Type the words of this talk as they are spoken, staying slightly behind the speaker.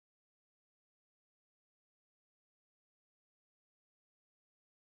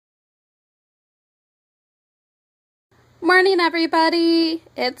Morning everybody,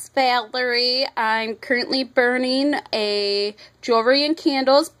 it's Valerie. I'm currently burning a jewelry and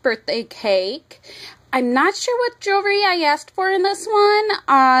candles birthday cake. I'm not sure what jewelry I asked for in this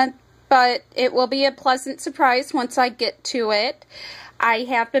one, but it will be a pleasant surprise once I get to it. I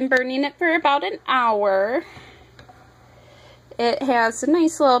have been burning it for about an hour. It has a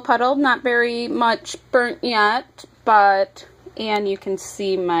nice little puddle, not very much burnt yet, and you can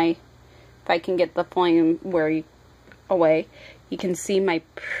see if I can get the flame away, you can see my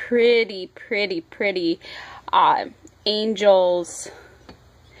pretty angels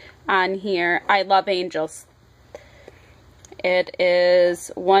on here. I love angels. It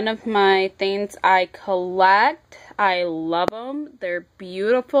is one of my things I collect. I love them. They're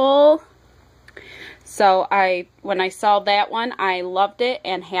beautiful. So when I saw that one, I loved it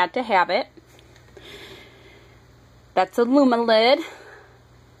and had to have it. That's a Luma lid.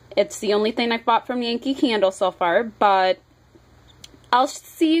 It's the only thing I've bought from Yankee Candle so far, but I'll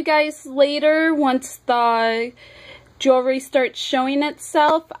see you guys later once the jewelry starts showing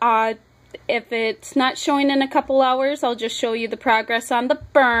itself. If it's not showing in a couple hours, I'll just show you the progress on the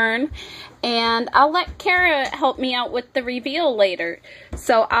burn, and I'll let Kara help me out with the reveal later.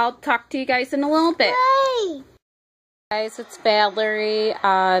 So I'll talk to you guys in a little bit. Hey Guys, it's Valerie.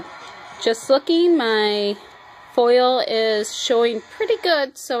 Just looking, my foil is showing pretty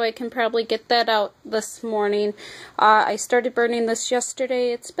good, so I can probably get that out this morning. I started burning this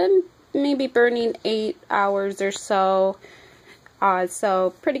yesterday. It's been maybe burning 8 hours or so.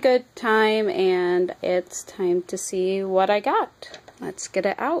 So pretty good time, and it's time to see what I got. Let's get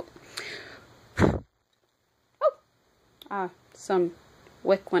it out. Oh! Some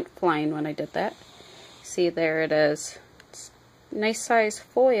wick went flying when I did that. See, there it is. It's nice size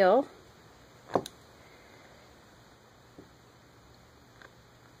foil.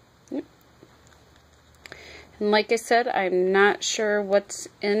 And like I said, I'm not sure what's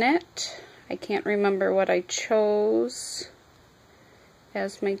in it. I can't remember what I chose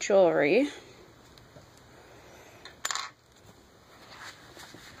as my jewelry.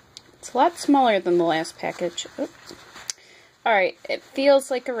 It's a lot smaller than the last package. Oops. Alright, it feels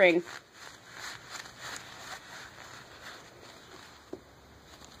like a ring.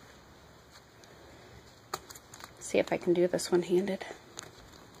 Let's see if I can do this one-handed.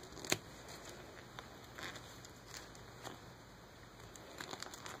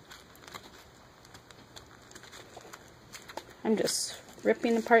 I'm just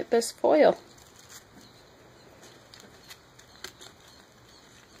ripping apart this foil.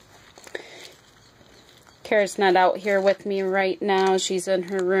 Kara's not out here with me right now. She's in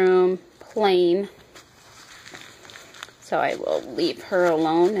her room playing. So I will leave her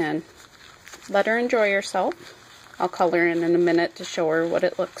alone and let her enjoy herself. I'll color in a minute to show her what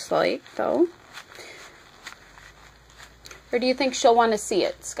it looks like, though. Or do you think she'll want to see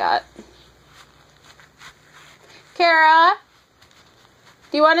it, Scott? Kara?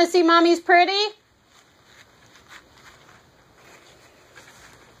 Do you want to see Mommy's pretty?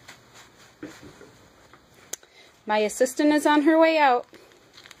 My assistant is on her way out.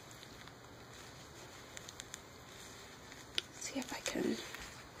 Let's see if I can.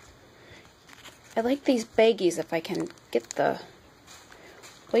 I like these baggies if I can get the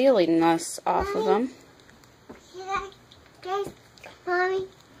oiliness off of them. Mommy,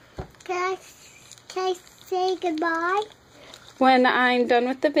 can I say goodbye? When I'm done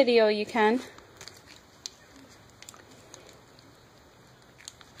with the video, you can.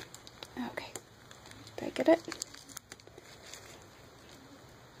 Okay. Did I get it?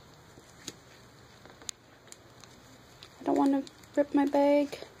 I don't want to rip my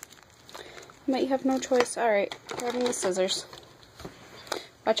bag. I might have no choice. Alright, grabbing the scissors.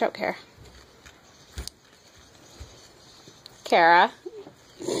 Watch out, Kara. Kara.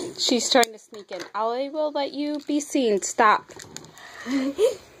 She's trying to sneak in. I will let you be seen. Stop.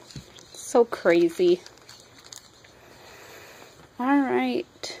 So crazy.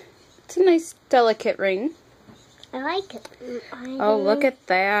 Alright. It's a nice, delicate ring. I like it. Oh, look at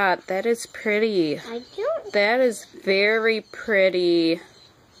that. That is pretty. I do. That is very pretty.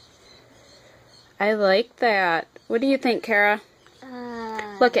 I like that. What do you think, Kara?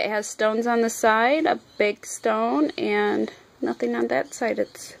 Look, it has stones on the side, a big stone, and nothing on that side.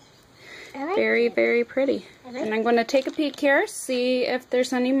 It's very, very pretty. And I'm going to take a peek here, see if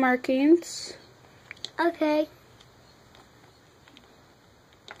there's any markings. Okay.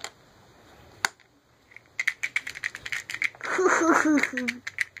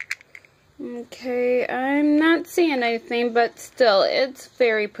 Okay, I'm not seeing anything, but still, it's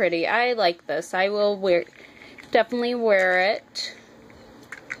very pretty. I like this. I will definitely wear it.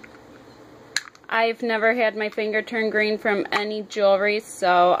 I've never had my finger turn green from any jewelry,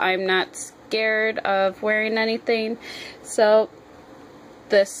 so I'm not scared of wearing anything. So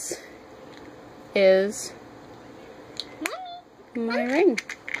this is my ring.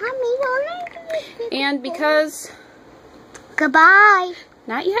 And because... Goodbye.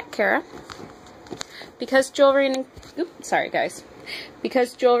 Not yet, Kara. Because jewelry and... Oops, sorry, guys.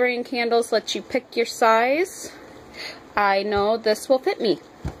 Because jewelry and candles let you pick your size, I know this will fit me.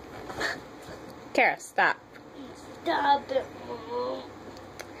 Kara, stop. Stop it, Mom.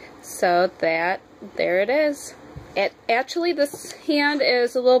 So there it is. Actually, this hand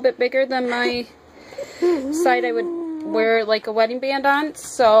is a little bit bigger than my side I would wear like a wedding band on,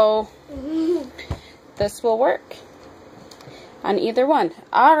 so this will work on either one.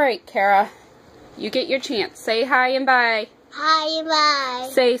 Alright, Kara, you get your chance. Say hi and bye. Hi and bye.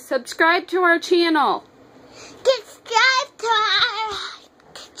 Say subscribe to our channel. Subscribe to our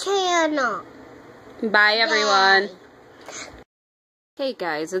channel. Bye, everyone. Hey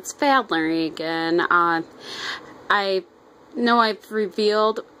guys, it's Valerie again. I know I've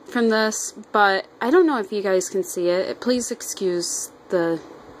revealed from this, but I don't know if you guys can see it. Please excuse the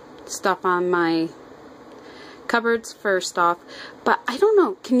stuff on my cupboards first off, but I don't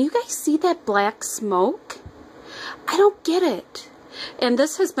know. Can you guys see that black smoke? I don't get it. And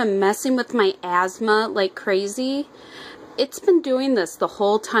this has been messing with my asthma like crazy. It's been doing this the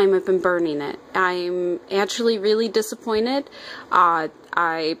whole time I've been burning it. I'm actually really disappointed.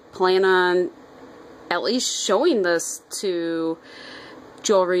 I plan on at least showing this to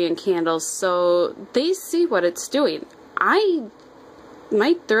jewelry and candles so they see what it's doing.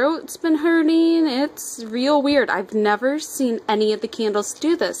 My throat's been hurting. It's real weird. I've never seen any of the candles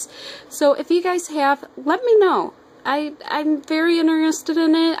do this. So if you guys have, let me know. I'm very interested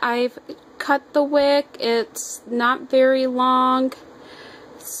in it. I've cut the wick. It's not very long.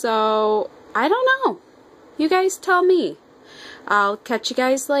 So, I don't know. You guys tell me. I'll catch you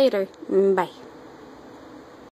guys later. Bye.